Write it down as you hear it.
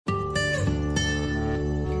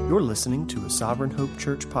You're listening to a Sovereign Hope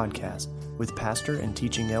Church podcast with pastor and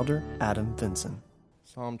teaching elder Adam Vinson.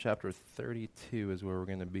 Psalm chapter 32 is where we're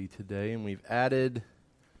going to be today, and we've added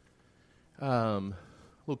a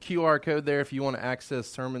little QR code there if you want to access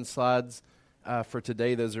sermon slides for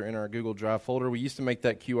today. Those are in our Google Drive folder. We used to make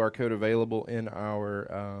that QR code available in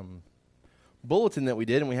our bulletin that we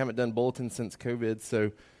did, and we haven't done bulletins since COVID,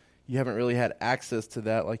 so you haven't really had access to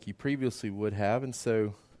that like you previously would have, and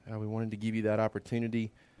so we wanted to give you that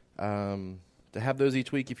opportunity to have those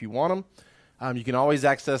each week if you want them. You can always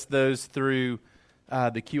access those through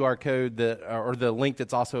the QR code or the link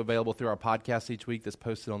that's also available through our podcast each week that's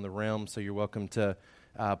posted on the Realm, so you're welcome to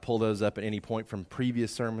pull those up at any point from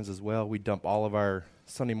previous sermons as well. We dump all of our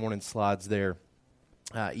Sunday morning slides there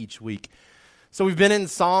each week. So we've been in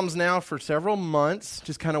Psalms now for several months,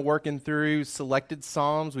 just kind of working through selected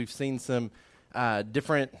Psalms. We've seen some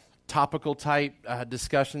different topical type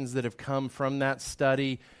discussions that have come from that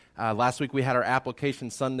study. Last week we had our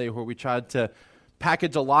Application Sunday where we tried to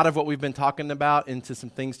package a lot of what we've been talking about into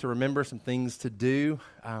some things to remember, some things to do.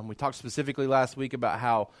 We talked specifically last week about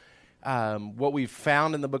how what we've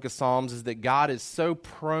found in the book of Psalms is that God is so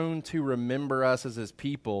prone to remember us as his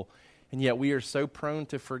people, and yet we are so prone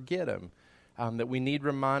to forget him. That we need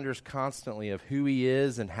reminders constantly of who he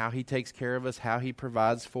is and how he takes care of us, how he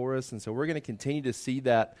provides for us. And so we're going to continue to see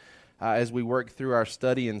that as we work through our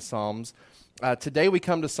study in Psalms. Today we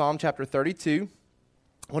come to Psalm chapter 32.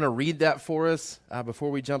 I want to read that for us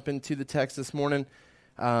before we jump into the text this morning.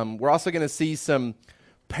 We're also going to see some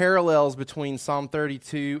parallels between Psalm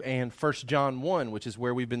 32 and 1 John 1, which is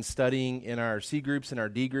where we've been studying in our C groups and our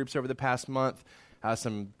D groups over the past month.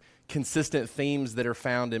 Some consistent themes that are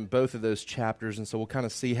found in both of those chapters, and so we'll kind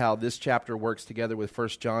of see how this chapter works together with 1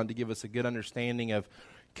 John to give us a good understanding of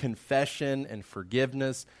confession and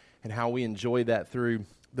forgiveness and how we enjoy that through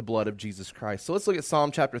the blood of Jesus Christ. So let's look at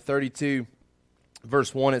Psalm chapter 32,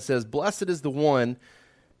 verse 1. It says, "Blessed is the one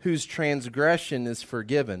whose transgression is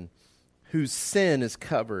forgiven, whose sin is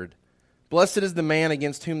covered. Blessed is the man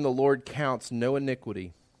against whom the Lord counts no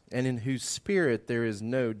iniquity, and in whose spirit there is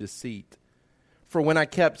no deceit. For when I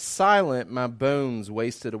kept silent, my bones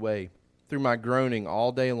wasted away through my groaning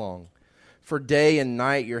all day long. For day and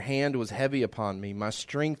night your hand was heavy upon me. My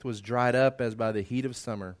strength was dried up as by the heat of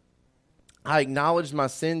summer. I acknowledged my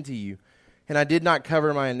sin to you, and I did not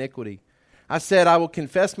cover my iniquity. I said, I will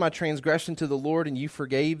confess my transgression to the Lord, and you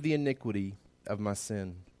forgave the iniquity of my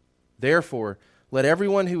sin. Therefore, let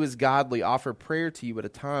everyone who is godly offer prayer to you at a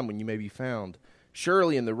time when you may be found.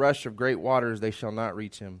 Surely in the rush of great waters they shall not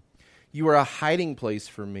reach him. You are a hiding place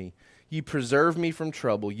for me. You preserve me from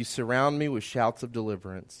trouble. You surround me with shouts of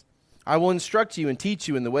deliverance. I will instruct you and teach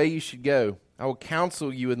you in the way you should go. I will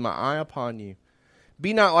counsel you with my eye upon you.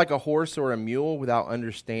 Be not like a horse or a mule without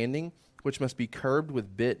understanding, which must be curbed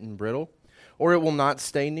with bit and bridle, or it will not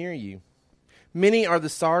stay near you. Many are the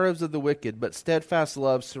sorrows of the wicked, but steadfast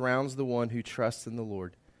love surrounds the one who trusts in the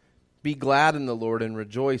Lord. Be glad in the Lord and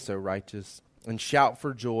rejoice, O righteous, and shout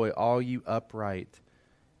for joy, all you upright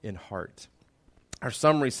in heart." Our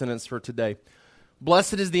summary sentence for today: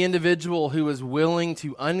 blessed is the individual who is willing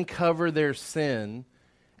to uncover their sin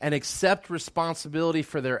and accept responsibility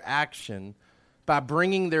for their action by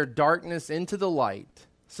bringing their darkness into the light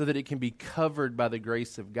so that it can be covered by the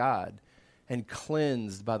grace of God and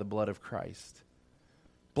cleansed by the blood of Christ.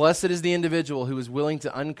 Blessed is the individual who is willing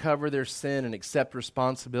to uncover their sin and accept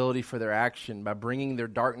responsibility for their action by bringing their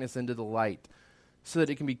darkness into the light so that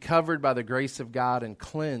it can be covered by the grace of God and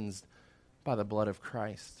cleansed by the blood of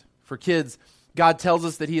Christ. For kids, God tells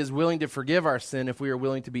us that he is willing to forgive our sin if we are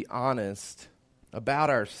willing to be honest about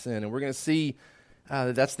our sin. And we're going to see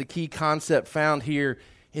that that's the key concept found here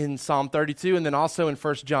in Psalm 32 and then also in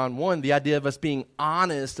 1 John 1, the idea of us being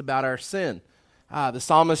honest about our sin. The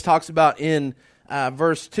psalmist talks about in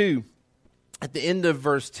verse 2, at the end of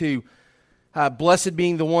verse 2, blessed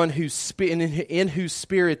being the one in whose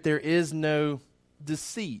spirit there is no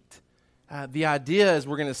deceit. The idea, as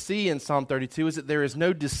we're going to see in Psalm 32, is that there is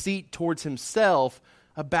no deceit towards himself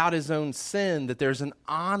about his own sin, that there's an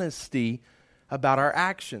honesty about our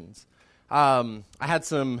actions. I had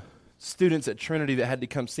some students at Trinity that had to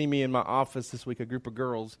come see me in my office this week, a group of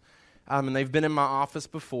girls, and they've been in my office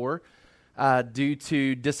before due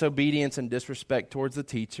to disobedience and disrespect towards the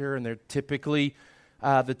teacher, and they're typically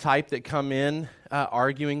the type that come in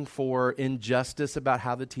arguing for injustice about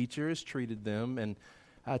how the teacher has treated them. And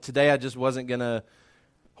today I just wasn't gonna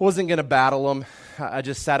battle them. I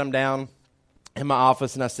just sat them down in my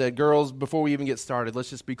office and I said, "Girls, before we even get started,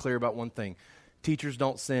 let's just be clear about one thing. Teachers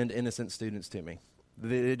don't send innocent students to me.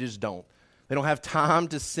 They just don't. They don't have time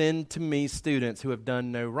to send to me students who have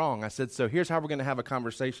done no wrong. I said, so here's how we're going to have a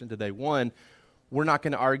conversation today. One, we're not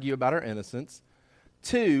going to argue about our innocence.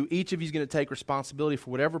 Two, each of you is going to take responsibility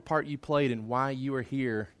for whatever part you played and why you are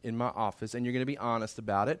here in my office, and you're going to be honest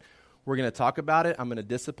about it. We're going to talk about it. I'm going to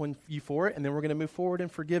discipline you for it, and then we're going to move forward in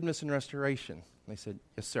forgiveness and restoration. And they said,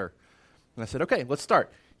 yes, sir. And I said, okay, let's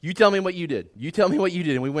start. You tell me what you did. You tell me what you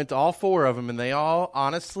did. And we went to all four of them, and they all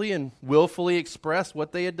honestly and willfully expressed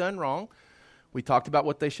what they had done wrong. We talked about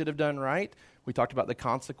what they should have done right. We talked about the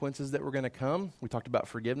consequences that were going to come. We talked about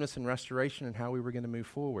forgiveness and restoration and how we were going to move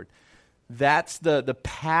forward. That's the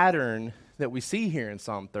pattern that we see here in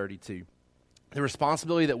Psalm 32. The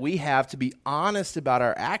responsibility that we have to be honest about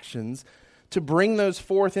our actions, to bring those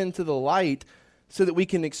forth into the light so that we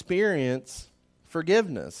can experience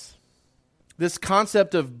forgiveness. This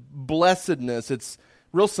concept of blessedness, it's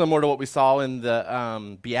real similar to what we saw in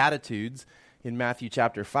the Beatitudes in Matthew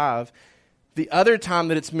chapter 5. The other time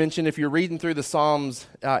that it's mentioned, if you're reading through the Psalms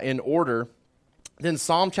in order, then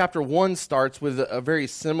Psalm chapter 1 starts with a very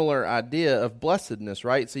similar idea of blessedness,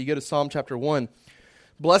 right? So you go to Psalm chapter 1.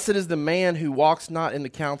 Blessed is the man who walks not in the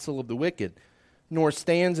counsel of the wicked, nor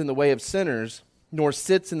stands in the way of sinners, nor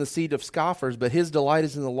sits in the seat of scoffers, but his delight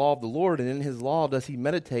is in the law of the Lord, and in his law does he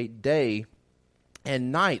meditate day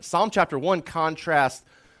and night. Psalm chapter 1 contrasts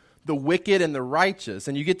the wicked and the righteous,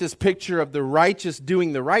 and you get this picture of the righteous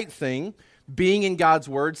doing the right thing, being in God's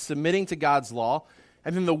word, submitting to God's law,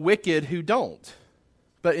 and then the wicked who don't.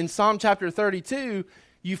 But in Psalm chapter 32,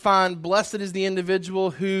 you find blessed is the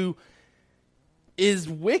individual who is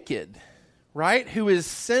wicked, right? Who is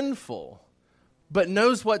sinful, but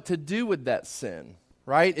knows what to do with that sin,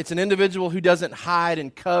 right? It's an individual who doesn't hide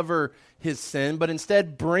and cover his sin, but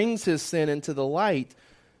instead brings his sin into the light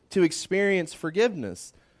to experience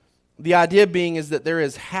forgiveness. The idea being is that there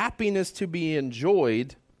is happiness to be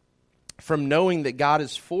enjoyed from knowing that God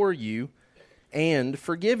is for you and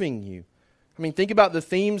forgiving you. I mean, think about the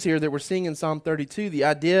themes here that we're seeing in Psalm 32, the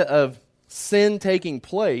idea of sin taking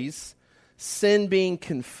place, sin being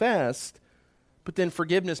confessed, but then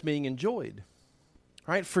forgiveness being enjoyed.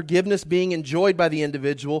 Right? Forgiveness being enjoyed by the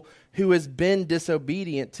individual who has been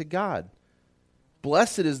disobedient to God.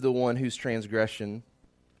 Blessed is the one whose transgression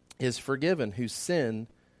is forgiven, whose sin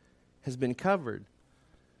has been covered.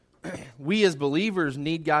 We as believers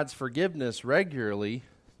need God's forgiveness regularly,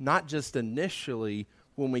 not just initially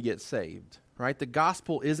when we get saved. Right? The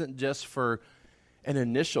gospel isn't just for an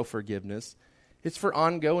initial forgiveness, it's for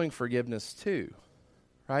ongoing forgiveness too.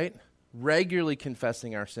 Right? Regularly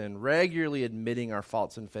confessing our sin, regularly admitting our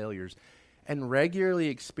faults and failures, and regularly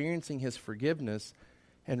experiencing his forgiveness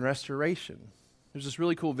and restoration. There's this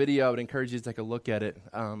really cool video. I would encourage you to take a look at it.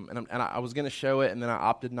 And I was going to show it, and then I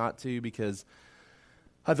opted not to because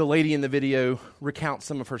the lady in the video recounts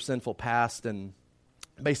some of her sinful past, and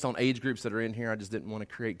based on age groups that are in here, I just didn't want to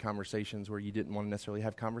create conversations where you didn't want to necessarily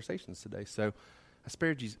have conversations today. So I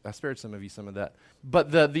spared some of you some of that.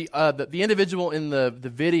 But the individual in the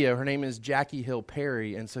video, her name is Jackie Hill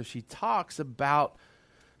Perry, and so she talks about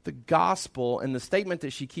the gospel, and the statement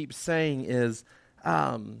that she keeps saying is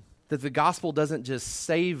that the gospel doesn't just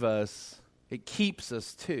save us, it keeps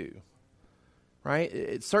us too. Right?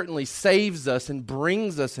 It certainly saves us and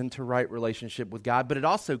brings us into right relationship with God, but it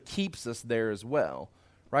also keeps us there as well.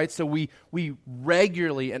 Right? So we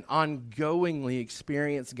regularly and ongoingly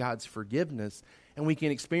experience God's forgiveness, and we can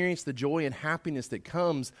experience the joy and happiness that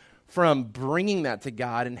comes from bringing that to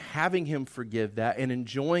God and having him forgive that and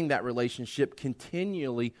enjoying that relationship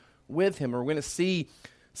continually with him. We're going to see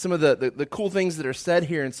some of the cool things that are said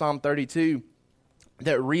here in Psalm 32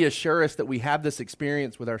 that reassure us that we have this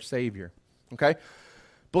experience with our Savior. Okay?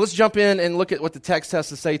 But let's jump in and look at what the text has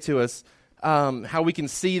to say to us, how we can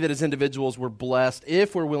see that as individuals we're blessed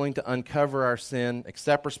if we're willing to uncover our sin,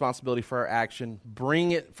 accept responsibility for our action,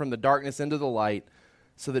 bring it from the darkness into the light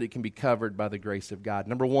so that it can be covered by the grace of God.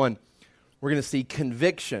 Number one, we're going to see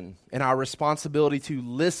conviction and our responsibility to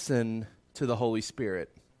listen to the Holy Spirit.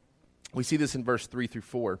 We see this in verse 3 through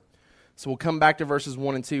 4. So we'll come back to verses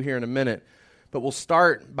 1 and 2 here in a minute, but we'll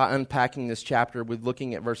start by unpacking this chapter with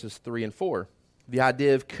looking at verses 3 and 4. The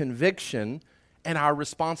idea of conviction and our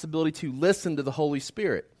responsibility to listen to the Holy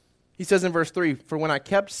Spirit. He says in verse 3, "For when I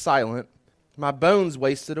kept silent, my bones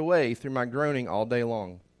wasted away through my groaning all day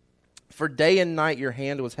long. For day and night your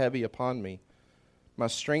hand was heavy upon me. My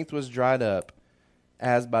strength was dried up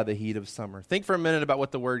as by the heat of summer." Think for a minute about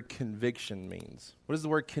what the word conviction means. What does the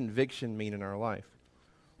word conviction mean in our life?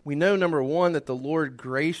 We know, number one, that the Lord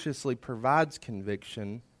graciously provides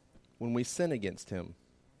conviction when we sin against him.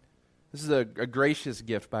 This is a gracious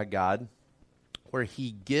gift by God where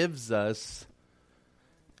he gives us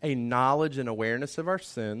a knowledge and awareness of our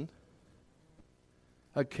sin,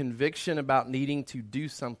 a conviction about needing to do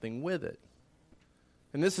something with it.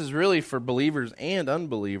 And this is really for believers and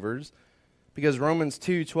unbelievers, because Romans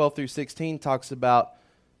 2:12 through 16 talks about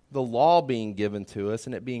the law being given to us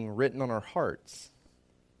and it being written on our hearts,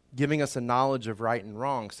 giving us a knowledge of right and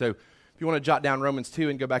wrong. So if you want to jot down Romans 2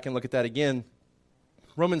 and go back and look at that again,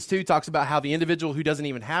 Romans 2 talks about how the individual who doesn't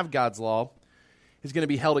even have God's law is going to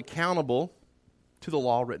be held accountable to the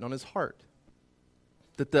law written on his heart.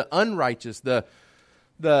 That the unrighteous,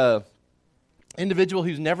 the individual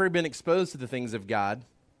who's never been exposed to the things of God,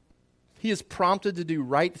 he is prompted to do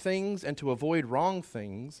right things and to avoid wrong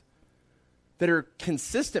things that are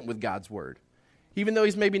consistent with God's word. Even though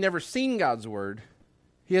he's maybe never seen God's word,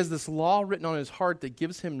 he has this law written on his heart that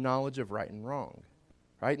gives him knowledge of right and wrong.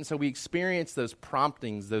 Right? And so we experience those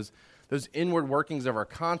promptings, those inward workings of our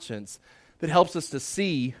conscience that helps us to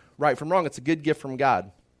see right from wrong. It's a good gift from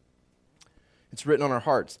God. It's written on our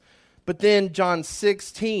hearts. But then John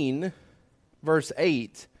 16, verse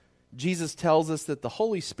 8, Jesus tells us that the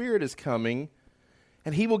Holy Spirit is coming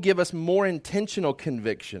and he will give us more intentional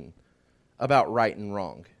conviction about right and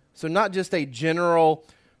wrong. So not just a general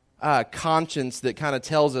conscience that kind of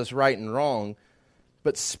tells us right and wrong,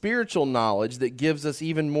 but spiritual knowledge that gives us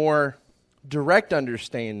even more direct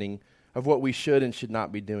understanding of what we should and should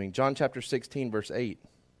not be doing. John chapter 16, verse 8.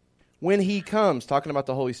 When he comes, talking about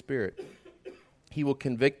the Holy Spirit, he will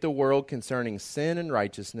convict the world concerning sin and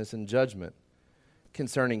righteousness and judgment.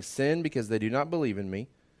 Concerning sin, because they do not believe in me.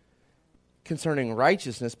 Concerning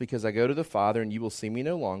righteousness, because I go to the Father and you will see me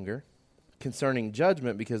no longer. Concerning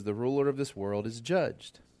judgment, because the ruler of this world is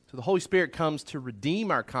judged. So the Holy Spirit comes to redeem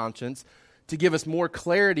our conscience, to give us more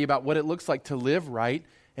clarity about what it looks like to live right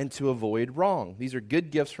and to avoid wrong. These are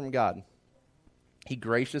good gifts from God. He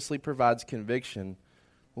graciously provides conviction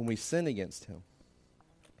when we sin against him.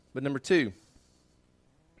 But number 2,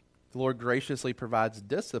 the Lord graciously provides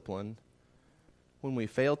discipline when we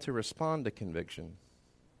fail to respond to conviction.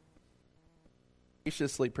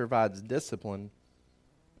 Graciously provides discipline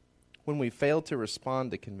when we fail to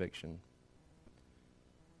respond to conviction.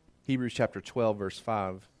 Hebrews chapter 12, verse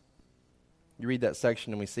 5. You read that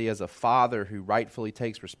section and we see, as a father who rightfully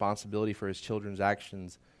takes responsibility for his children's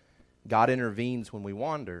actions, God intervenes when we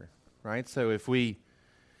wander, right? So if we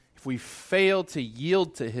fail to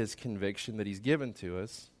yield to his conviction that he's given to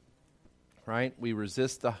us, right, we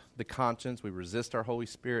resist the conscience, we resist our Holy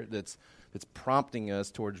Spirit that's prompting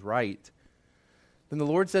us towards right, then the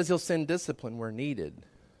Lord says he'll send discipline where needed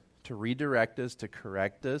to redirect us, to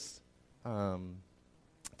correct us,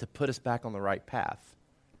 to put us back on the right path,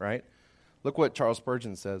 right? Look what Charles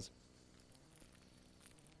Spurgeon says.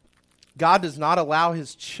 God does not allow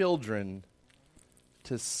his children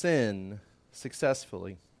to sin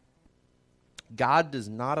successfully. God does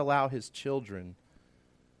not allow his children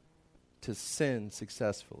to sin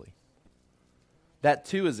successfully. That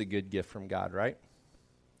too is a good gift from God, right?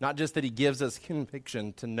 Not just that he gives us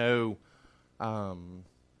conviction to know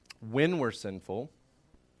when we're sinful,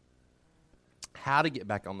 how to get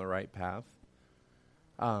back on the right path,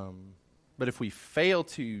 but if we fail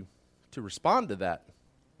to respond to that,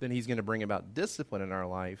 then he's going to bring about discipline in our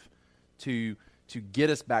life to get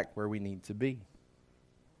us back where we need to be.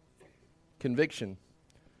 Conviction.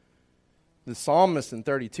 The psalmist in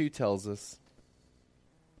 32 tells us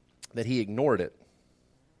that he ignored it.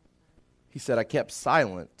 He said, I kept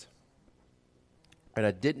silent, and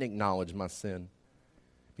I didn't acknowledge my sin.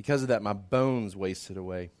 Because of that, my bones wasted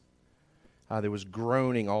away. There was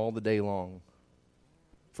groaning all the day long.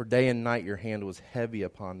 For day and night your hand was heavy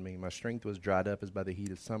upon me. My strength was dried up as by the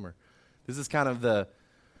heat of summer. This is kind of the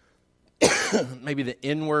maybe the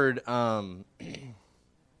inward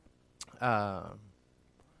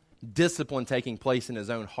discipline taking place in his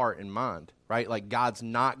own heart and mind, right? Like God's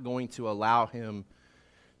not going to allow him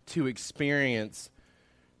to experience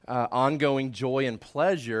ongoing joy and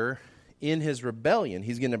pleasure in his rebellion.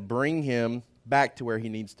 He's going to bring him back to where he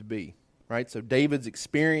needs to be, right? So David's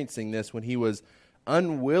experiencing this when he was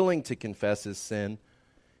unwilling to confess his sin.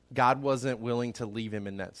 God wasn't willing to leave him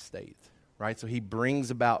in that state, right? So he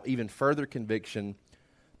brings about even further conviction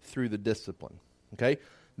through the discipline, okay?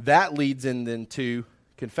 That leads in then to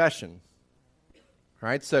confession,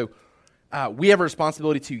 right? So we have a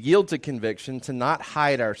responsibility to yield to conviction, to not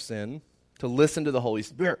hide our sin, to listen to the Holy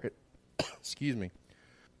Spirit, excuse me,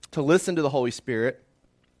 to listen to the Holy Spirit,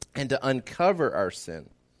 and to uncover our sin.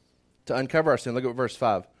 To uncover our sin. Look at verse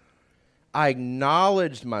 5. I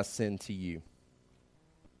acknowledged my sin to you,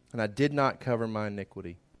 and I did not cover my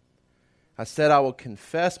iniquity. I said I will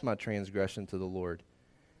confess my transgression to the Lord,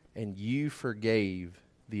 and you forgave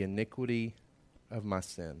the iniquity of my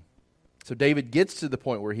sin. So David gets to the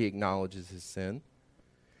point where he acknowledges his sin.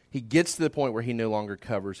 He gets to the point where he no longer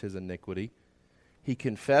covers his iniquity. He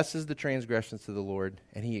confesses the transgressions to the Lord,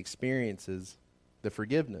 and he experiences the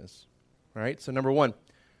forgiveness. All right? So number one,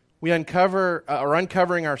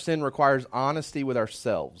 uncovering our sin requires honesty with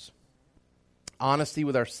ourselves. Honesty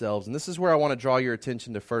with ourselves. And this is where I want to draw your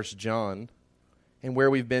attention to 1 John and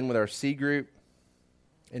where we've been with our C group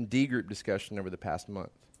and D group discussion over the past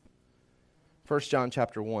month. 1 John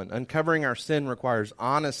chapter 1. Uncovering our sin requires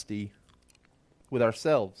honesty with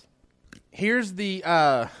ourselves. Here's the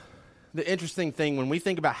interesting thing when we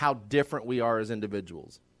think about how different we are as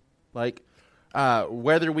individuals. Like,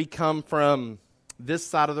 whether we come from this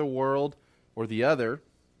side of the world or the other,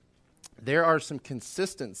 there are some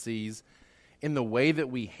consistencies in the way that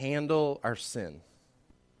we handle our sin.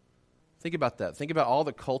 Think about that. Think about all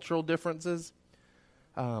the cultural differences,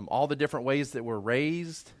 all the different ways that we're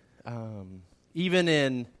raised, even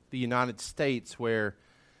in the United States where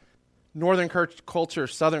northern culture,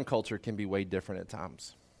 southern culture can be way different at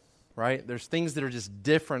times, right? There's things that are just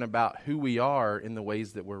different about who we are in the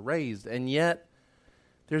ways that we're raised, and yet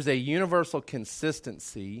there's a universal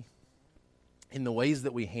consistency in the ways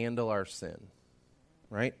that we handle our sin,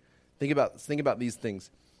 right? Think about these things.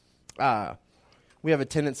 We have a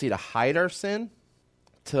tendency to hide our sin,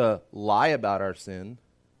 to lie about our sin,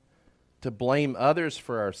 to blame others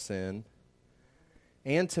for our sin,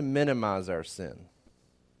 and to minimize our sin.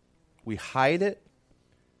 We hide it,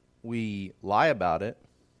 we lie about it,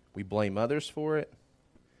 we blame others for it,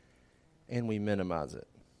 and we minimize it.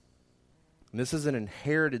 And this is an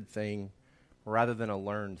inherited thing rather than a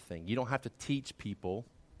learned thing. You don't have to teach people.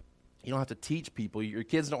 Your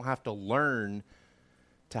kids don't have to learn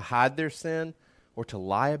to hide their sin or to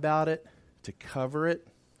lie about it, to cover it,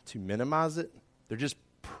 to minimize it. They're just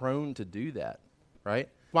prone to do that, right?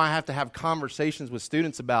 That's why I have to have conversations with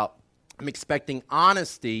students about, I'm expecting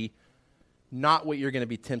honesty, not what you're going to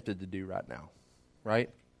be tempted to do right now, right?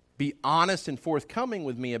 Be honest and forthcoming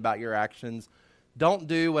with me about your actions. Don't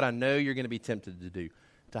do what I know you're going to be tempted to do,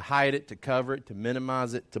 to hide it, to cover it, to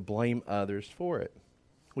minimize it, to blame others for it.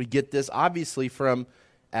 We get this, obviously, from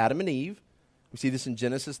Adam and Eve. We see this in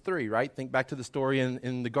Genesis 3, right? Think back to the story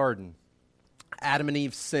in the garden. Adam and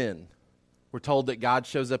Eve sin. We're told that God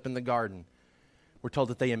shows up in the garden. We're told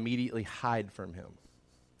that they immediately hide from him,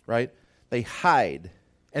 right? They hide.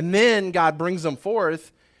 And then God brings them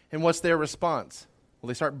forth, and what's their response? Well,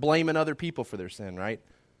 they start blaming other people for their sin, right?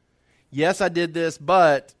 Yes, I did this,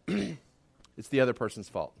 but it's the other person's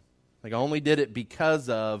fault. Like, I only did it because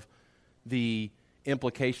of the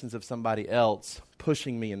implications of somebody else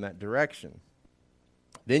pushing me in that direction.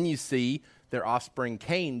 Then you see their offspring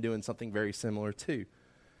Cain doing something very similar too.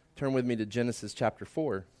 Turn with me to Genesis chapter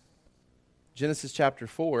 4. Genesis chapter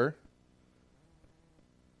 4.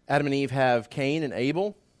 Adam and Eve have Cain and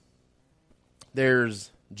Abel.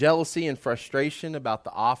 There's jealousy and frustration about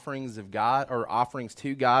the offerings of God, or offerings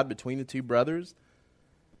to God between the two brothers.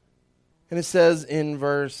 And it says in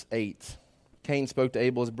verse 8, Cain spoke to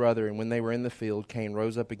Abel his brother, and when they were in the field, Cain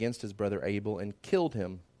rose up against his brother Abel and killed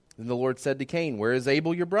him. Then the Lord said to Cain, "Where is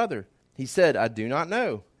Abel your brother?" He said, "I do not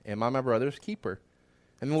know. Am I my brother's keeper?"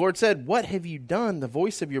 And the Lord said, "What have you done? The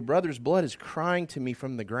voice of your brother's blood is crying to me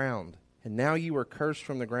from the ground. And now you are cursed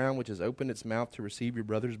from the ground, which has opened its mouth to receive your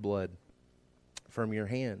brother's blood from your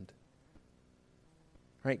hand."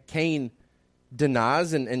 Right? Cain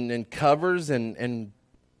denies and covers and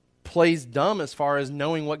plays dumb as far as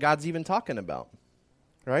knowing what God's even talking about.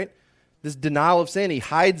 Right? This denial of sin, he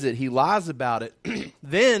hides it, he lies about it.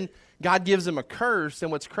 Then God gives him a curse,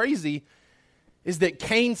 and what's crazy is that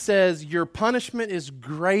Cain says, "Your punishment is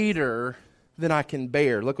greater than I can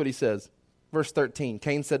bear." Look what he says. Verse 13,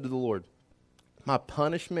 Cain said to the Lord, "My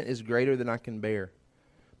punishment is greater than I can bear.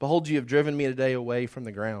 Behold, you have driven me today away from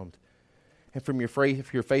the ground, and from your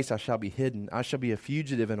face I shall be hidden. I shall be a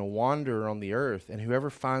fugitive and a wanderer on the earth, and whoever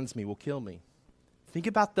finds me will kill me." Think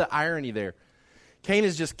about the irony there. Cain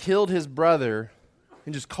has just killed his brother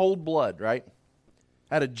in just cold blood, right?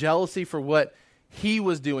 Out of jealousy for what he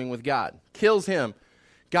was doing with God. Kills him.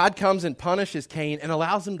 God comes and punishes Cain and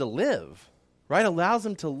allows him to live, right? Allows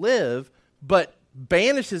him to live, but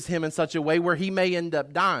banishes him in such a way where he may end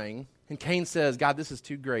up dying. And Cain says, "God, this is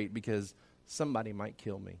too great because somebody might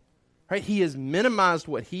kill me." Right? He has minimized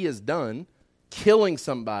what he has done, killing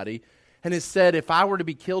somebody, and has said, if I were to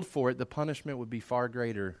be killed for it, the punishment would be far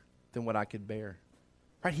greater than what I could bear.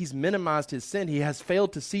 Right? He's minimized his sin. He has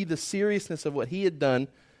failed to see the seriousness of what he had done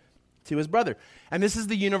to his brother. And this is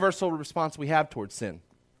the universal response we have towards sin.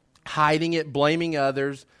 Hiding it, blaming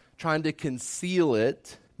others, trying to conceal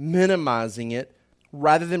it, minimizing it,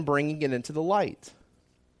 rather than bringing it into the light.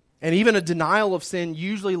 And even a denial of sin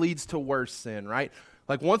usually leads to worse sin, right?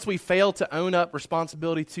 Like once we fail to own up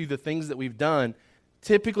responsibility to the things that we've done,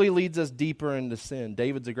 typically leads us deeper into sin.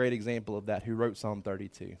 David's a great example of that, who wrote Psalm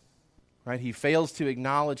 32. Right? He fails to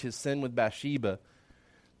acknowledge his sin with Bathsheba,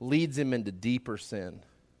 leads him into deeper sin.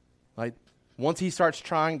 Like once he starts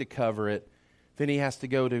trying to cover it, then he has to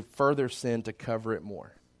go to further sin to cover it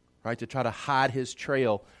more. Right? To try to hide his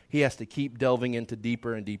trail, he has to keep delving into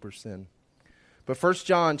deeper and deeper sin. But 1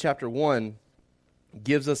 John chapter 1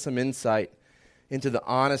 gives us some insight into the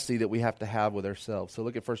honesty that we have to have with ourselves. So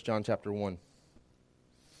look at 1 John chapter 1.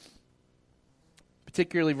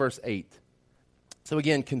 Particularly verse 8. So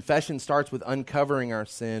again, confession starts with uncovering our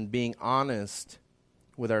sin, being honest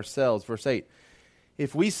with ourselves. Verse 8.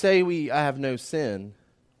 If we say we have no sin,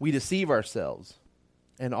 we deceive ourselves,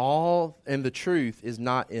 and the truth is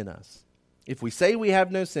not in us. If we say we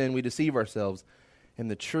have no sin, we deceive ourselves, and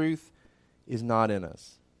the truth is not in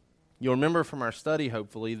us. You'll remember from our study,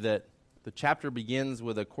 hopefully, that the chapter begins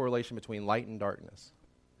with a correlation between light and darkness,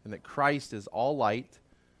 and that Christ is all light,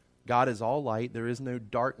 God is all light, there is no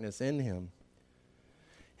darkness in him.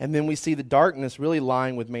 And then we see the darkness really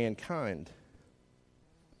lying with mankind.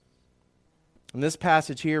 And this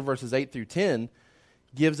passage here, verses 8 through 10,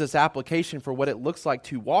 gives us application for what it looks like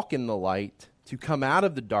to walk in the light, to come out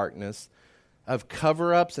of the darkness of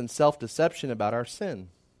cover-ups and self-deception about our sin.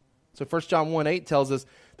 So 1 John 1:8 tells us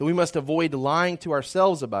that we must avoid lying to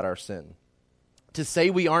ourselves about our sin. To say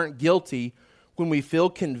we aren't guilty when we feel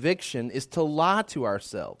conviction is to lie to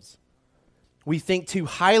ourselves. We think too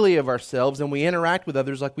highly of ourselves and we interact with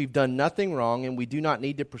others like we've done nothing wrong and we do not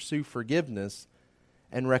need to pursue forgiveness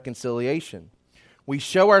and reconciliation. We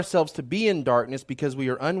show ourselves to be in darkness because we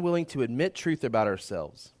are unwilling to admit truth about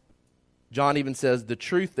ourselves. John even says, the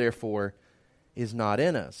truth, therefore, is not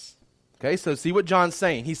in us. Okay, so see what John's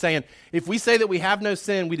saying. He's saying, if we say that we have no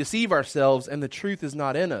sin, we deceive ourselves and the truth is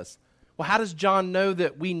not in us. Well, how does John know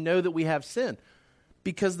that we have sin?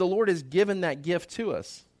 Because the Lord has given that gift to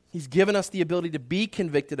us. He's given us the ability to be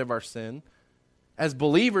convicted of our sin, as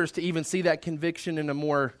believers to even see that conviction in a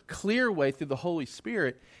more clear way through the Holy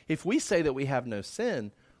Spirit. If we say that we have no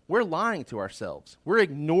sin, we're lying to ourselves. We're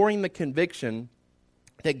ignoring the conviction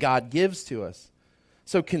that God gives to us.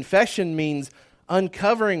 So confession means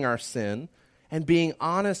uncovering our sin and being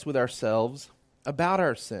honest with ourselves about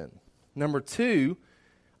our sin. Number 2,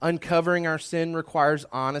 uncovering our sin requires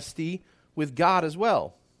honesty with God as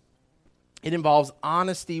well. It involves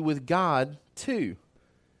honesty with God too.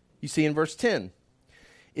 You see in verse 10,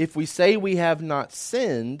 if we say we have not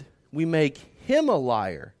sinned, we make him a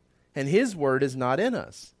liar, and his word is not in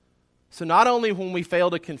us. So not only when we fail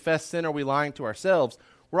to confess sin are we lying to ourselves,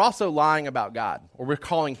 we're also lying about God, or we're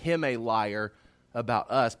calling him a liar about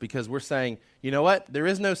us because we're saying, you know what, there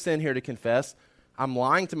is no sin here to confess. I'm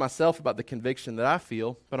lying to myself about the conviction that I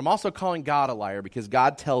feel, but I'm also calling God a liar because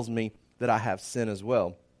God tells me that I have sin as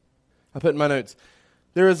well. I put in my notes,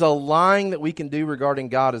 there is a lying that we can do regarding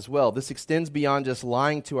God as well. This extends beyond just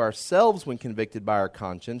lying to ourselves when convicted by our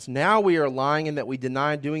conscience. Now we are lying in that we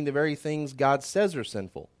deny doing the very things God says are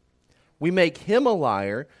sinful. We make him a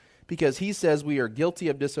liar because he says we are guilty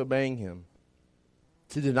of disobeying him.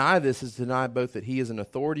 To deny this is to deny both that he is an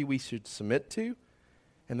authority we should submit to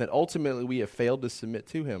and that ultimately we have failed to submit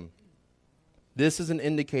to him. This is an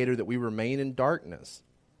indicator that we remain in darkness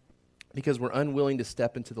because we're unwilling to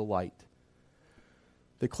step into the light.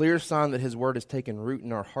 The clear sign that his word has taken root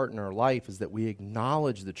in our heart and our life is that we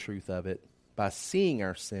acknowledge the truth of it by seeing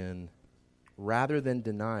our sin rather than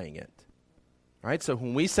denying it. All right, so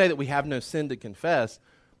when we say that we have no sin to confess,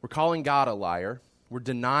 we're calling God a liar. We're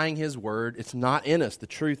denying his word. It's not in us. The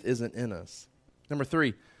truth isn't in us. Number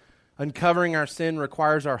 3, uncovering our sin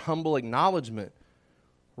requires our humble acknowledgement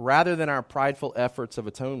rather than our prideful efforts of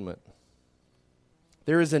atonement.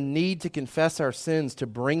 There is a need to confess our sins to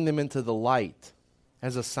bring them into the light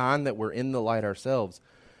as a sign that we're in the light ourselves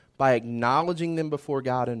by acknowledging them before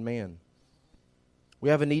God and man. We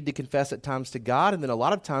have a need to confess at times to God and then a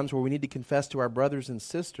lot of times where we need to confess to our brothers and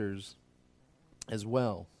sisters as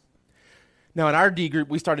well. Now in our D group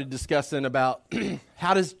we started discussing about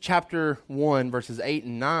how does chapter 1 verses 8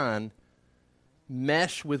 and 9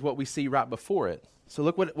 mesh with what we see right before it. So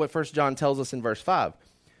look what 1 John tells us in verse 5.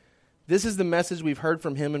 This is the message we've heard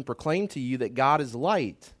from him and proclaimed to you that God is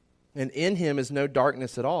light, and in him is no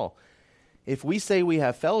darkness at all. If we say we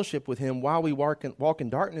have fellowship with him while we walk in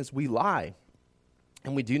darkness, we lie,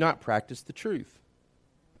 and we do not practice the truth.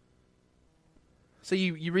 So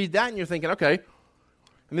you read that and you're thinking, okay,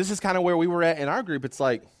 and this is kind of where we were at in our group. It's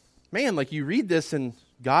like, man, like you read this and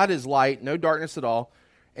God is light, no darkness at all,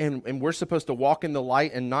 and we're supposed to walk in the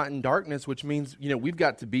light and not in darkness, which means, we've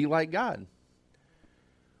got to be like God.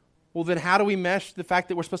 Well, then how do we mesh the fact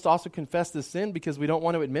that we're supposed to also confess this sin because we don't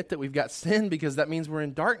want to admit that we've got sin, because that means we're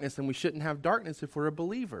in darkness and we shouldn't have darkness if we're a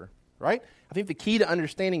believer, right? I think the key to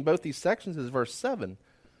understanding both these sections is verse 7.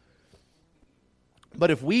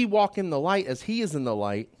 But if we walk in the light as he is in the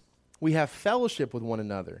light, we have fellowship with one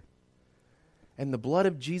another. And the blood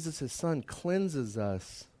of Jesus, his son, cleanses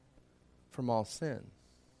us from all sin.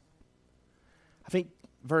 I think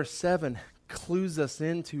verse 7 clues us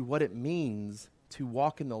into what it means to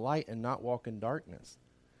walk in the light and not walk in darkness.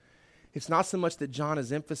 It's not so much that John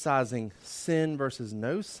is emphasizing sin versus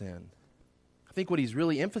no sin. I think what he's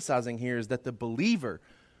really emphasizing here is that the believer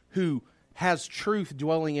who has truth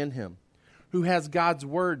dwelling in him, who has God's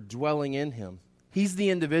word dwelling in him, he's the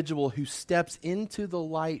individual who steps into the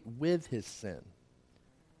light with his sin.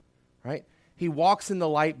 Right? He walks in the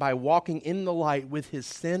light by walking in the light with his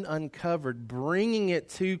sin uncovered, bringing it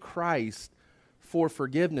to Christ for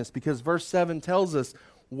forgiveness, because verse 7 tells us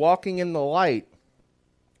walking in the light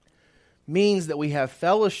means that we have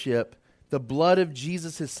fellowship. The blood of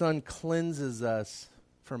Jesus, his son, cleanses us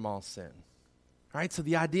from all sin. All right, so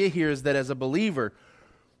the idea here is that as a believer,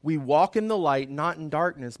 we walk in the light, not in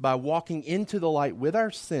darkness, by walking into the light with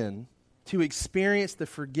our sin to experience the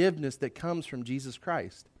forgiveness that comes from Jesus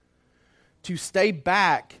Christ. To stay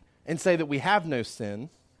back and say that we have no sin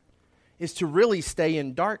is to really stay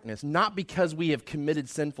in darkness, not because we have committed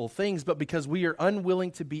sinful things, but because we are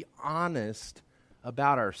unwilling to be honest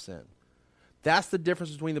about our sin. That's the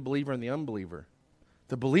difference between the believer and the unbeliever.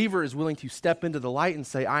 The believer is willing to step into the light and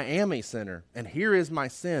say, I am a sinner, and here is my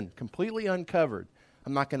sin, completely uncovered.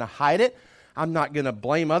 I'm not going to hide it. I'm not going to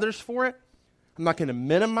blame others for it. I'm not going to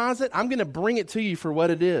minimize it. I'm going to bring it to you for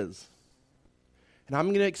what it is. And I'm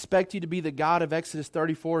going to expect you to be the God of Exodus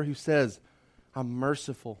 34 who says, I'm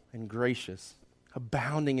merciful and gracious,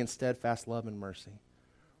 abounding in steadfast love and mercy.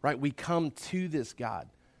 Right? We come to this God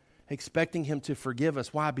expecting him to forgive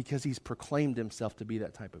us. Why? Because he's proclaimed himself to be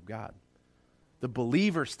that type of God. The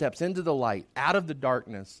believer steps into the light, out of the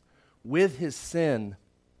darkness, with his sin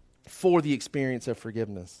for the experience of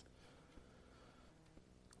forgiveness.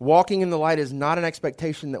 Walking in the light is not an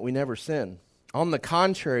expectation that we never sin. On the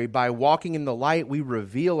contrary, by walking in the light, we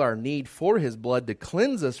reveal our need for his blood to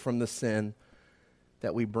cleanse us from the sin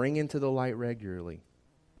that we bring into the light regularly.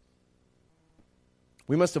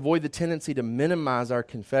 We must avoid the tendency to minimize our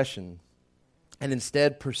confession and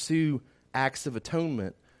instead pursue acts of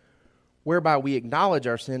atonement, whereby we acknowledge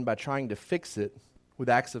our sin by trying to fix it with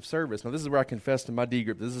acts of service. Now, this is where I confess to my D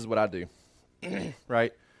group. This is what I do,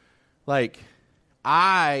 right? Like,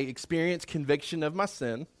 I experience conviction of my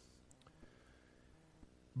sin,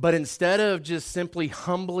 but instead of just simply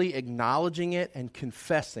humbly acknowledging it and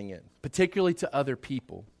confessing it, particularly to other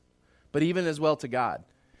people, but even as well to God,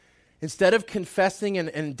 instead of confessing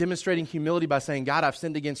and demonstrating humility by saying, God, I've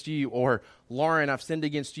sinned against you, or Lauren, I've sinned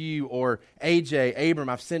against you, or AJ, Abram,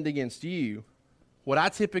 I've sinned against you, what I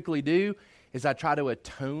typically do is I try to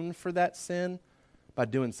atone for that sin by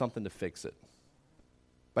doing something to fix it,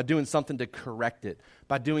 by doing something to correct it,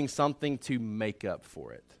 by doing something to make up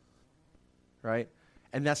for it, right?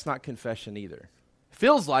 And that's not confession either.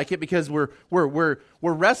 Feels like it because we're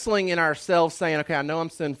wrestling in ourselves saying, okay, I know I'm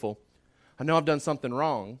sinful. I know I've done something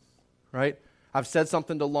wrong, right? I've said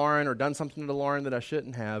something to Lauren or done something to Lauren that I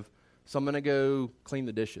shouldn't have, so I'm going to go clean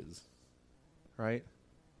the dishes, right?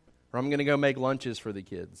 Or I'm going to go make lunches for the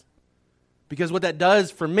kids. Because what that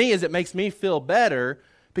does for me is it makes me feel better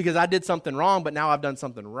because I did something wrong, but now I've done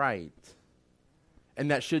something right.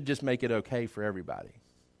 And that should just make it okay for everybody,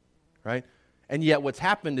 right? And yet what's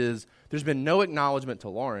happened is there's been no acknowledgement to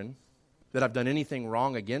Lauren that I've done anything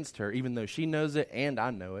wrong against her, even though she knows it and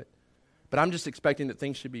I know it. But I'm just expecting that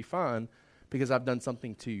things should be fine because I've done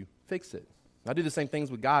something to fix it. I do the same things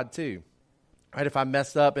with God too. Right? If I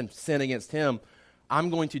mess up and sin against him, I'm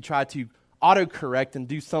going to try to autocorrect and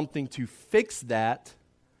do something to fix that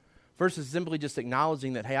versus simply just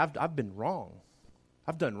acknowledging that, hey, I've been wrong.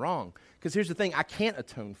 I've done wrong. Because here's the thing, I can't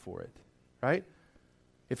atone for it, right?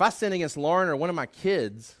 If I sin against Lauren or one of my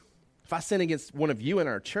kids, if I sin against one of you in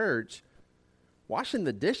our church, washing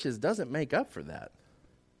the dishes doesn't make up for that,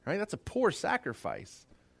 right? That's a poor sacrifice,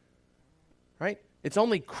 right? It's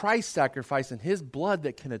only Christ's sacrifice and his blood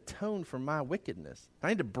that can atone for my wickedness. I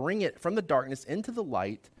need to bring it from the darkness into the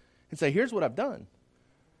light and say, here's what I've done.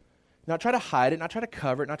 Not try to hide it, not try to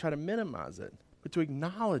cover it, not try to minimize it, but to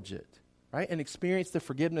acknowledge it, right? And experience the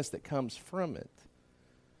forgiveness that comes from it.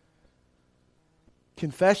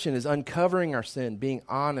 Confession is uncovering our sin, being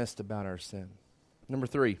honest about our sin. Number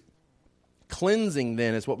 3, cleansing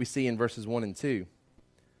then is what we see in verses 1 and 2.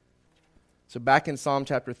 So back in Psalm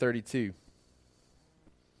chapter 32.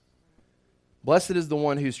 Blessed is the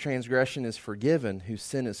one whose transgression is forgiven, whose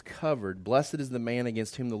sin is covered. Blessed is the man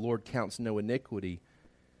against whom the Lord counts no iniquity,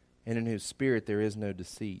 and in whose spirit there is no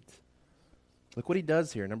deceit. Look what he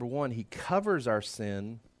does here. Number one, he covers our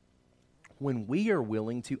sin when we are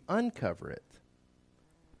willing to uncover it.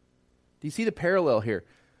 Do you see the parallel here?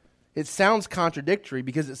 It sounds contradictory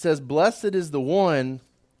because it says, blessed is the one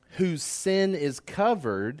whose sin is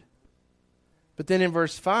covered. But then in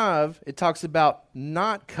verse 5, it talks about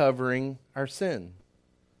not covering our sin.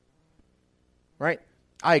 Right?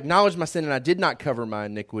 I acknowledged my sin and I did not cover my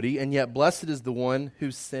iniquity, and yet blessed is the one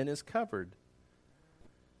whose sin is covered.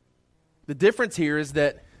 The difference here is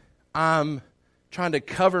that I'm trying to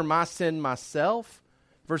cover my sin myself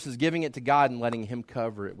versus giving it to God and letting Him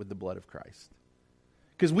cover it with the blood of Christ.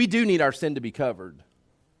 Because we do need our sin to be covered.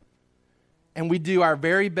 And we do our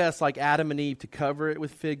very best, like Adam and Eve, to cover it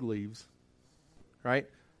with fig leaves. Right?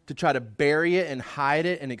 To try to bury it and hide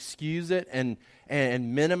it and excuse it and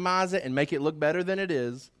minimize it and make it look better than it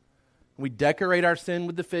is. We decorate our sin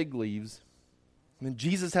with the fig leaves. And then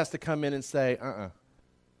Jesus has to come in and say,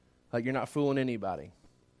 like you're not fooling anybody.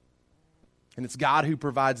 And it's God who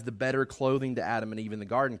provides the better clothing to Adam and Eve in the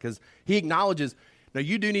garden because He acknowledges, no,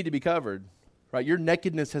 you do need to be covered. Right? Your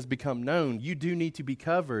nakedness has become known. You do need to be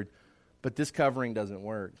covered, but this covering doesn't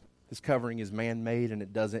work. This covering is man-made and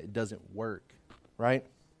it doesn't work. Right?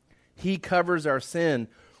 He covers our sin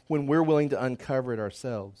when we're willing to uncover it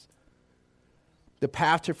ourselves. The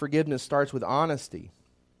path to forgiveness starts with honesty,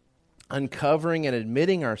 uncovering and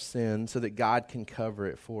admitting our sin so that God can cover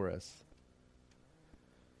it for us.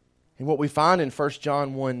 And what we find in 1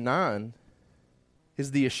 John 1:9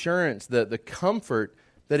 is the assurance, the comfort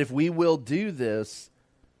that if we will do this,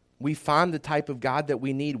 we find the type of God that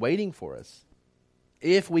we need waiting for us.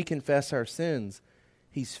 If we confess our sins,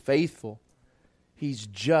 He's faithful. He's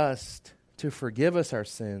just to forgive us our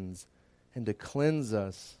sins and to cleanse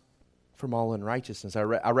us from all unrighteousness. I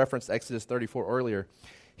referenced Exodus 34 earlier.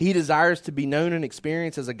 He desires to be known and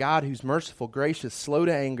experienced as a God who's merciful, gracious, slow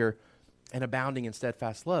to anger, and abounding in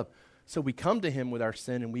steadfast love. So we come to Him with our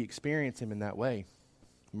sin and we experience Him in that way.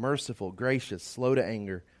 Merciful, gracious, slow to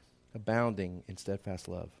anger, abounding in steadfast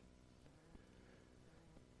love.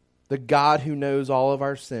 The God who knows all of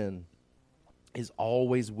our sin is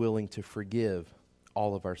always willing to forgive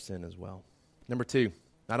all of our sin as well. Number 2,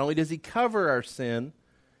 not only does He cover our sin,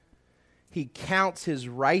 He counts His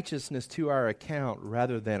righteousness to our account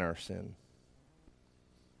rather than our sin.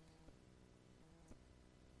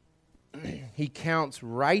 He counts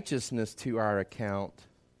righteousness to our account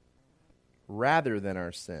rather than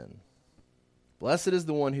our sin. Blessed is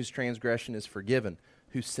the one whose transgression is forgiven,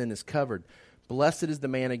 whose sin is covered. Blessed is the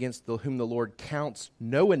man against whom the Lord counts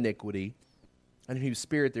no iniquity, and in whose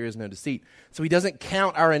spirit there is no deceit. So He doesn't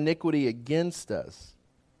count our iniquity against us.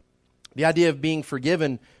 The idea of being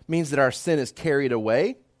forgiven means that our sin is carried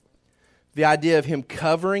away. The idea of Him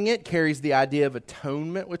covering it carries the idea of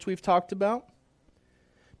atonement, which we've talked about.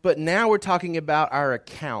 But now we're talking about our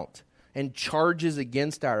account and charges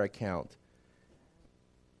against our account.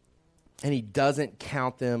 And He doesn't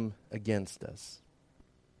count them against us.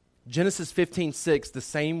 Genesis 15:6, the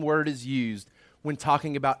same word is used when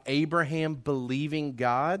talking about Abraham believing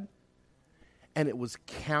God, and it was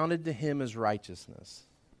counted to him as righteousness.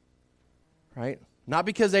 Right? Not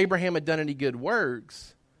because Abraham had done any good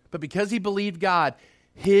works, but because he believed God,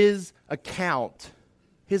 his account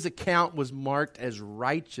was marked as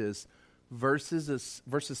righteous versus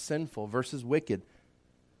sinful, versus wicked.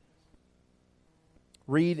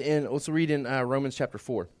 Let's read in Romans chapter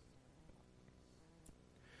 4.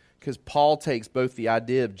 Because Paul takes both the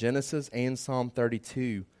idea of Genesis and Psalm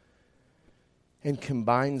 32 and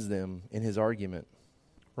combines them in his argument.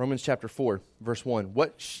 Romans chapter 4, verse 1.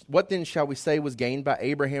 What then shall we say was gained by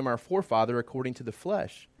Abraham our forefather according to the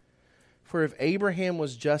flesh? For if Abraham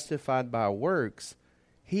was justified by works,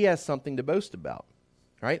 he has something to boast about.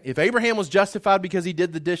 Right? If Abraham was justified because he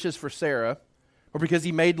did the dishes for Sarah, or because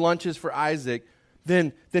he made lunches for Isaac,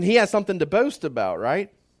 then he has something to boast about,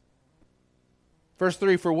 right? Verse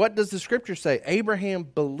 3, for what does the Scripture say? Abraham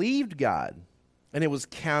believed God, and it was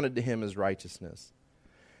counted to him as righteousness.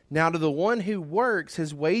 Now to the one who works,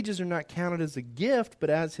 his wages are not counted as a gift,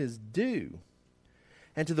 but as his due.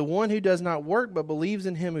 And to the one who does not work, but believes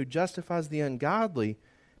in Him who justifies the ungodly,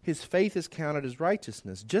 his faith is counted as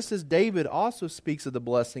righteousness. Just as David also speaks of the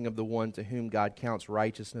blessing of the one to whom God counts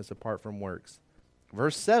righteousness apart from works.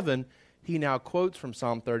 Verse 7, he now quotes from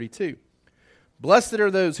Psalm 32. Blessed are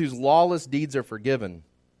those whose lawless deeds are forgiven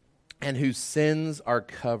and whose sins are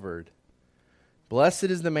covered. Blessed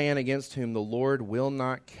is the man against whom the Lord will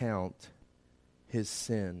not count his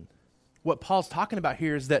sin. What Paul's talking about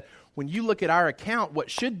here is that when you look at our account,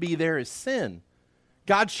 what should be there is sin.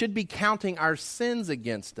 God should be counting our sins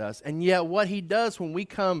against us. And yet what he does when we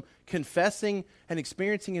come confessing and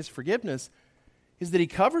experiencing his forgiveness is that he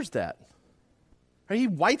covers that. Right? He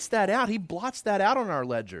whites that out. He blots that out on our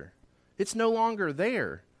ledger. It's no longer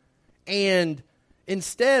there. And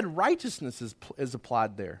instead, righteousness is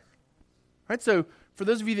applied there. Right? So for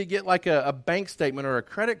those of you that get like a bank statement or a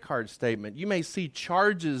credit card statement, you may see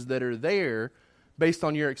charges that are there based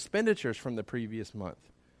on your expenditures from the previous month.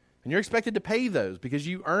 And you're expected to pay those because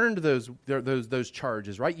you earned those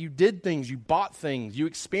charges, right? You did things, you bought things, you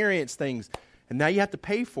experienced things, and now you have to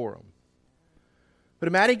pay for them. But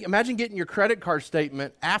imagine getting your credit card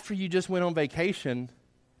statement after you just went on vacation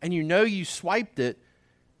and you know you swiped it,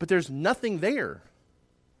 but there's nothing there,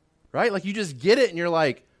 right? Like you just get it and you're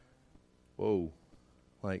like, whoa,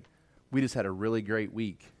 like we just had a really great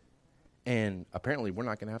week and apparently we're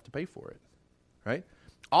not going to have to pay for it, right?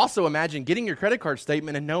 Also imagine getting your credit card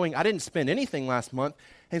statement and knowing I didn't spend anything last month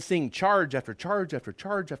and seeing charge after charge after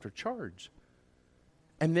charge after charge.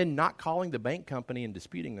 And then not calling the bank company and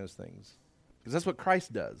disputing those things. Because that's what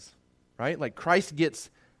Christ does, right? Like Christ gets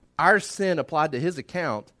our sin applied to his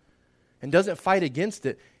account and doesn't fight against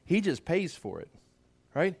it. He just pays for it,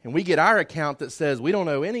 right? And we get our account that says we don't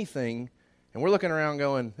owe anything and we're looking around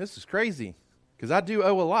going, this is crazy because I do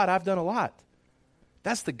owe a lot. I've done a lot.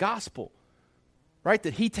 That's the gospel. Right,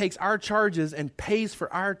 that he takes our charges and pays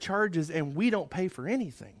for our charges and we don't pay for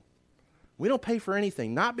anything. We don't pay for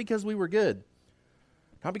anything, not because we were good.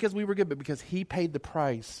 Not because we were good, but because he paid the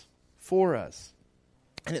price for us.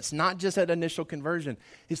 And it's not just that initial conversion.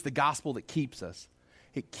 It's the gospel that keeps us.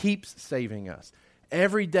 It keeps saving us.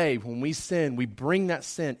 Every day when we sin, we bring that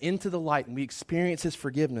sin into the light and we experience his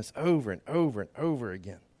forgiveness over and over and over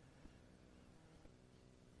again.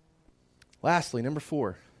 Lastly, number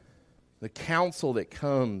 4. The counsel that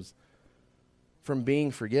comes from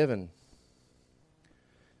being forgiven.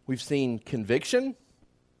 We've seen conviction.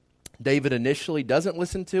 David initially doesn't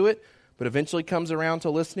listen to it, but eventually comes around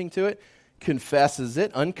to listening to it, confesses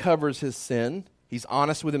it, uncovers his sin. He's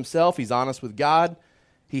honest with himself. He's honest with God.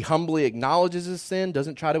 He humbly acknowledges his sin,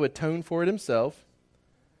 doesn't try to atone for it himself.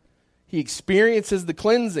 He experiences the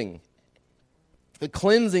cleansing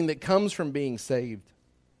that comes from being saved,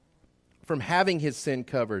 from having his sin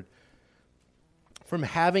covered, from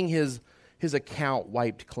having his account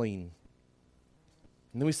wiped clean.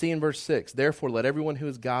 And then we see in verse 6, therefore let everyone who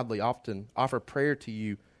is godly often offer prayer to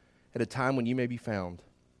you at a time when you may be found.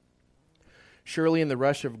 Surely in the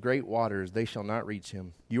rush of great waters they shall not reach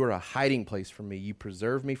him. You are a hiding place for me. You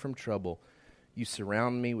preserve me from trouble. You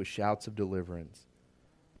surround me with shouts of deliverance.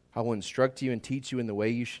 I will instruct you and teach you in the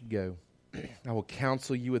way you should go. I will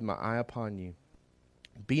counsel you with my eye upon you.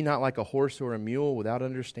 Be not like a horse or a mule without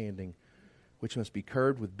understanding, which must be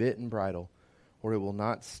curbed with bit and bridle, or it will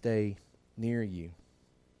not stay near you.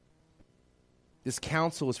 This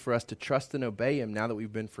counsel is for us to trust and obey him now that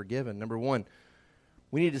we've been forgiven. Number 1,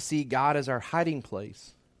 we need to see God as our hiding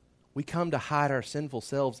place. We come to hide our sinful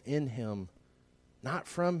selves in him, not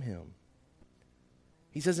from him.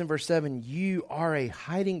 He says in verse 7, you are a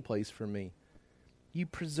hiding place for me. You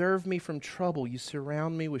preserve me from trouble. You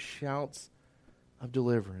surround me with shouts of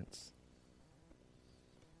deliverance.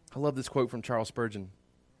 I love this quote from Charles Spurgeon.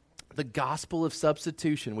 The gospel of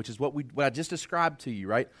substitution, which is what I just described to you,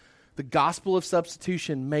 right? The gospel of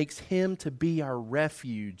substitution makes him to be our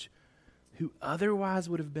refuge, who otherwise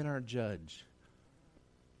would have been our judge.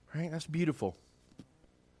 Right? That's beautiful.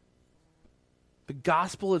 The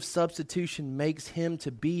gospel of substitution makes him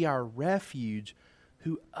to be our refuge,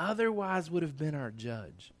 who otherwise would have been our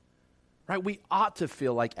judge. Right? We ought to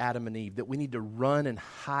feel like Adam and Eve, that we need to run and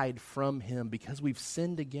hide from him because we've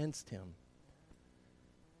sinned against him.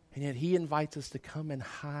 And yet he invites us to come and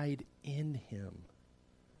hide in him.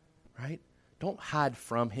 Right? Don't hide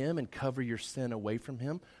from him and cover your sin away from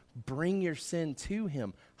him. Bring your sin to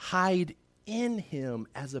him. Hide in him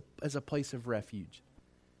as a place of refuge.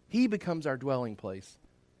 He becomes our dwelling place,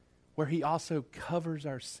 where he also covers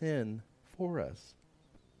our sin for us.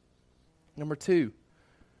 Number 2,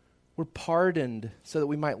 we're pardoned so that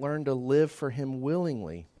we might learn to live for him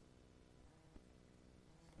willingly.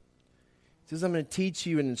 He says, I'm going to teach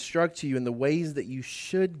you and instruct you in the ways that you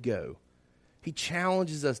should go. He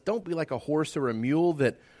challenges us, don't be like a horse or a mule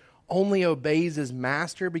that only obeys his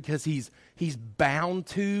master because he's bound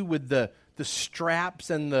to with the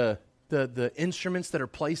straps and the instruments that are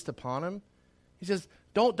placed upon him. He says,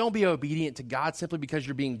 don't be obedient to God simply because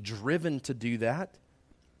you're being driven to do that.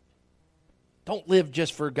 Don't live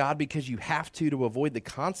just for God because you have to avoid the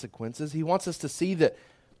consequences. He wants us to see that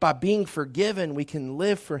By being forgiven, we can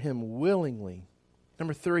live for him willingly.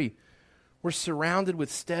 Number 3, we're surrounded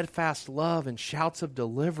with steadfast love and shouts of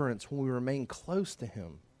deliverance when we remain close to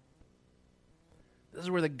him. This is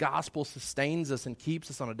where the gospel sustains us and keeps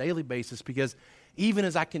us on a daily basis, because even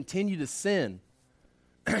as I continue to sin,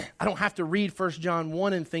 I don't have to read 1 John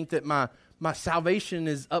 1 and think that my salvation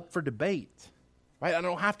is up for debate. Right? I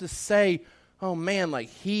don't have to say, oh man, like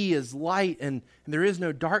he is light and there is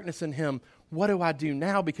no darkness in him. What do I do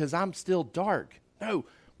now because I'm still dark? No,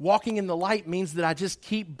 walking in the light means that I just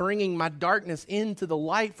keep bringing my darkness into the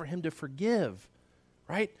light for him to forgive,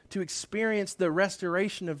 right? To experience the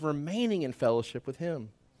restoration of remaining in fellowship with him.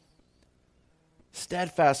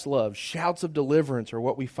 Steadfast love, shouts of deliverance are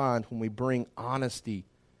what we find when we bring honest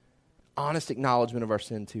acknowledgement of our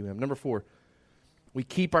sin to him. Number 4, we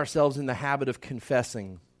keep ourselves in the habit of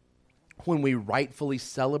confessing when we rightfully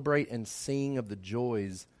celebrate and sing of the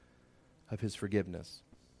joys of his forgiveness.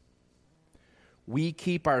 We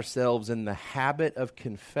keep ourselves in the habit of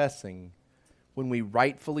confessing when we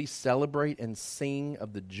rightfully celebrate and sing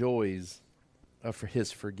of the joys of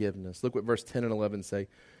his forgiveness. Look what verse 10 and 11 say.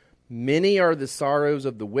 Many are the sorrows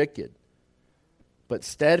of the wicked, but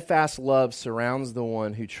steadfast love surrounds the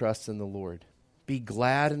one who trusts in the Lord. Be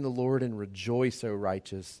glad in the Lord and rejoice, O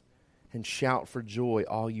righteous, and shout for joy,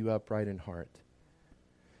 all you upright in heart.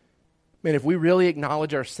 Man, if we really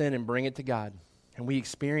acknowledge our sin and bring it to God, and we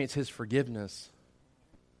experience his forgiveness,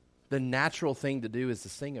 the natural thing to do is to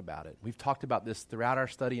sing about it. We've talked about this throughout our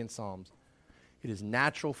study in Psalms. It is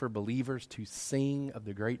natural for believers to sing of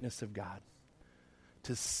the greatness of God,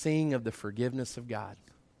 to sing of the forgiveness of God.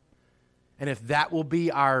 And if that will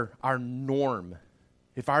be our norm,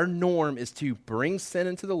 if our norm is to bring sin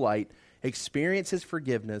into the light, experience his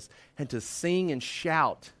forgiveness, and to sing and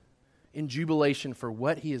shout in jubilation for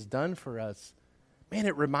what he has done for us, man,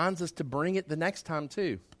 it reminds us to bring it the next time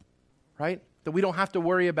too, right? That we don't have to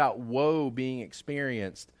worry about woe being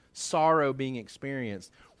experienced, sorrow being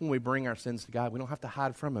experienced when we bring our sins to God. We don't have to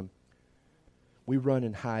hide from him. We run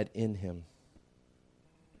and hide in him.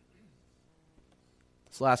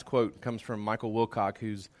 This last quote comes from Michael Wilcock,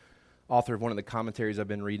 who's author of one of the commentaries I've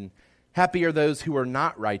been reading. Happy are those who are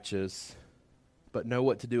not righteous, but know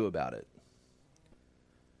what to do about it.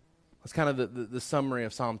 That's kind of the summary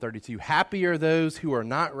of Psalm 32. Happy are those who are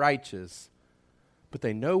not righteous, but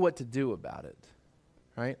they know what to do about it,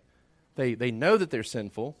 right? They know that they're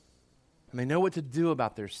sinful, and they know what to do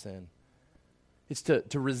about their sin. It's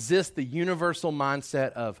to resist the universal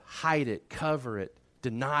mindset of hide it, cover it,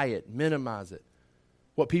 deny it, minimize it.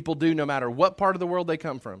 What people do no matter what part of the world they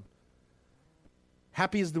come from.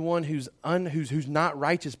 Happy is the one who's not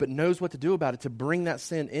righteous but knows what to do about it, to bring that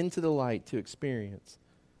sin into the light, to experience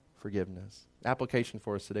forgiveness. Application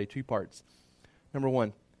for us today, 2 parts. Number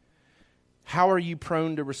 1, how are you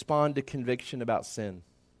prone to respond to conviction about sin?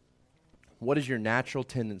 What is your natural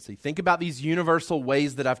tendency? Think about these universal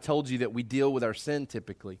ways that I've told you that we deal with our sin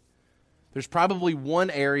typically. There's probably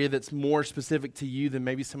one area that's more specific to you than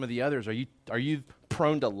maybe some of the others. Are you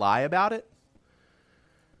prone to lie about it?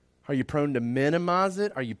 Are you prone to minimize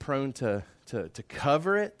it? Are you prone to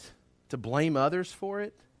cover it? To blame others for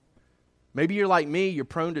it? Maybe you're like me, you're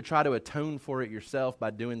prone to try to atone for it yourself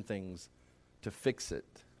by doing things to fix it.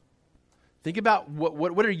 Think about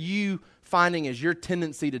what are you finding as your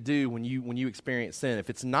tendency to do when you experience sin? If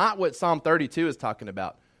it's not what Psalm 32 is talking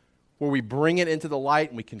about, where we bring it into the light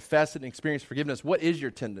and we confess it and experience forgiveness, what is your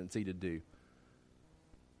tendency to do?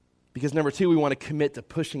 Because number 2, we want to commit to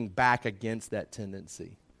pushing back against that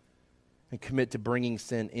tendency and commit to bringing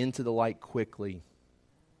sin into the light quickly,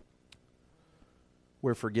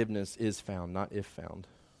 where forgiveness is found, not if found,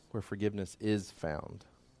 where forgiveness is found.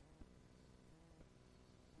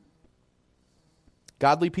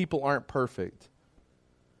 Godly people aren't perfect,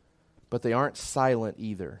 but they aren't silent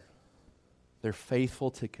either. They're faithful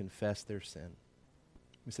to confess their sin.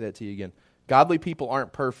 Let me say that to you again. Godly people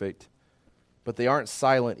aren't perfect, but they aren't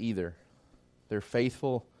silent either. They're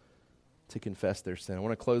faithful to confess their sin. I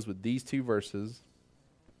want to close with these 2 verses.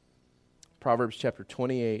 Proverbs chapter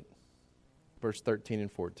 28, verse 13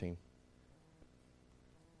 and 14.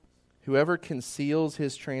 Whoever conceals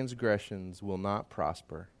his transgressions will not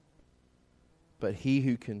prosper, but he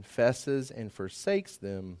who confesses and forsakes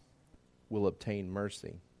them will obtain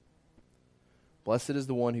mercy. Blessed is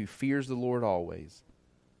the one who fears the Lord always,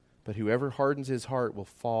 but whoever hardens his heart will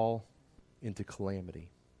fall into calamity.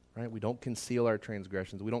 Right? We don't conceal our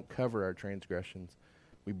transgressions. We don't cover our transgressions.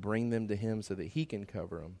 We bring them to him so that he can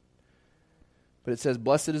cover them. But it says,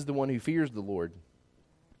 blessed is the one who fears the Lord,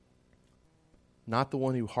 not the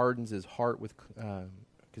one who hardens his heart with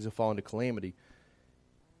because he'll fall into calamity.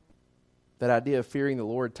 That idea of fearing the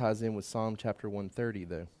Lord ties in with Psalm chapter 130,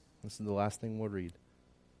 though. This is the last thing we'll read.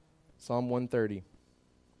 Psalm 130.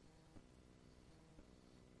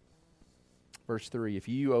 Verse 3, if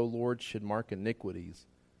you, O Lord, should mark iniquities,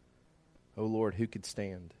 O Lord, who could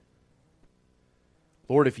stand?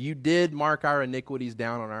 Lord, if you did mark our iniquities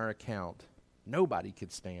down on our account, nobody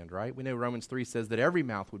could stand, right? We know Romans 3 says that every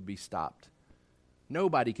mouth would be stopped.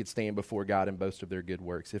 Nobody could stand before God and boast of their good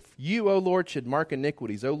works. If you, O Lord, should mark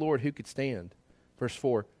iniquities, O Lord, who could stand? Verse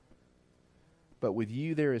 4, but with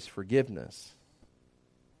you there is forgiveness,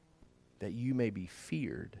 that you may be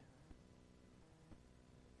feared.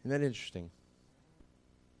 Isn't that interesting?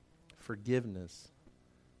 Forgiveness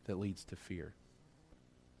that leads to fear.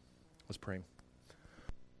 Let's pray.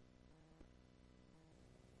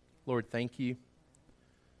 Lord, thank you.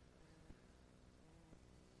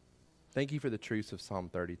 Thank you for the truths of Psalm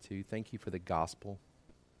 32. Thank you for the gospel.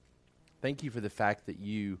 Thank you for the fact that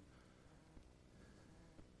you've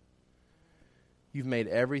made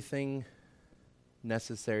everything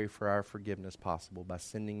necessary for our forgiveness possible by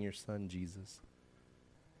sending your Son, Jesus,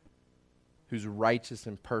 who's righteous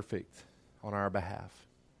and perfect on our behalf,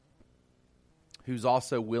 who's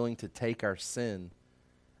also willing to take our sin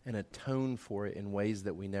and atone for it in ways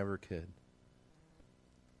that we never could.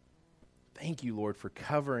 Thank you, Lord, for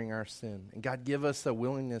covering our sin. And God, give us a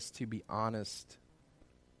willingness to be honest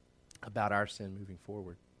about our sin moving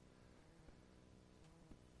forward.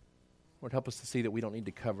 Lord, help us to see that we don't need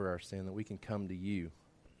to cover our sin, that we can come to you.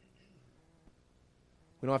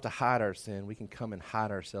 We don't have to hide our sin. We can come and hide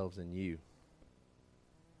ourselves in you.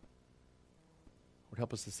 Lord,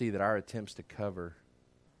 help us to see that our attempts to cover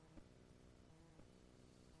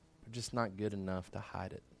are just not good enough to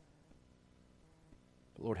hide it.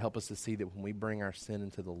 But Lord, help us to see that when we bring our sin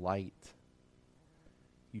into the light,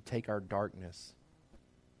 you take our darkness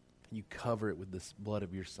and you cover it with the blood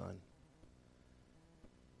of your Son.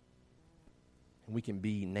 And we can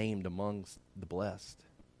be named amongst the blessed.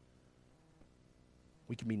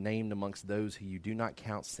 We can be named amongst those who you do not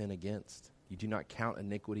count sin against. You do not count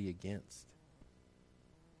iniquity against.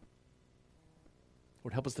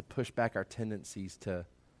 Lord, help us to push back our tendencies to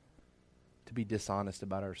be dishonest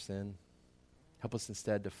about our sin. Help us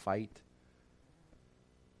instead to fight,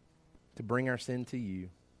 to bring our sin to you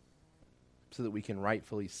so that we can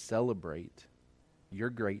rightfully celebrate your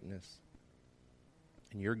greatness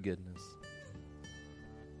and your goodness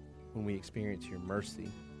when we experience your mercy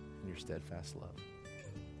and your steadfast love.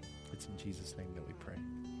 It's in Jesus' name that we pray.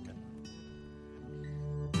 Amen.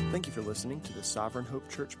 Thank you for listening to the Sovereign Hope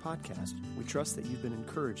Church podcast. We trust that you've been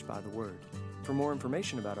encouraged by the word. For more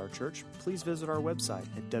information about our church, please visit our website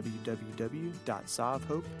at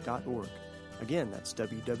www.sovhope.org. Again, that's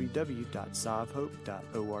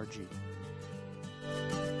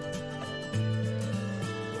www.sovhope.org.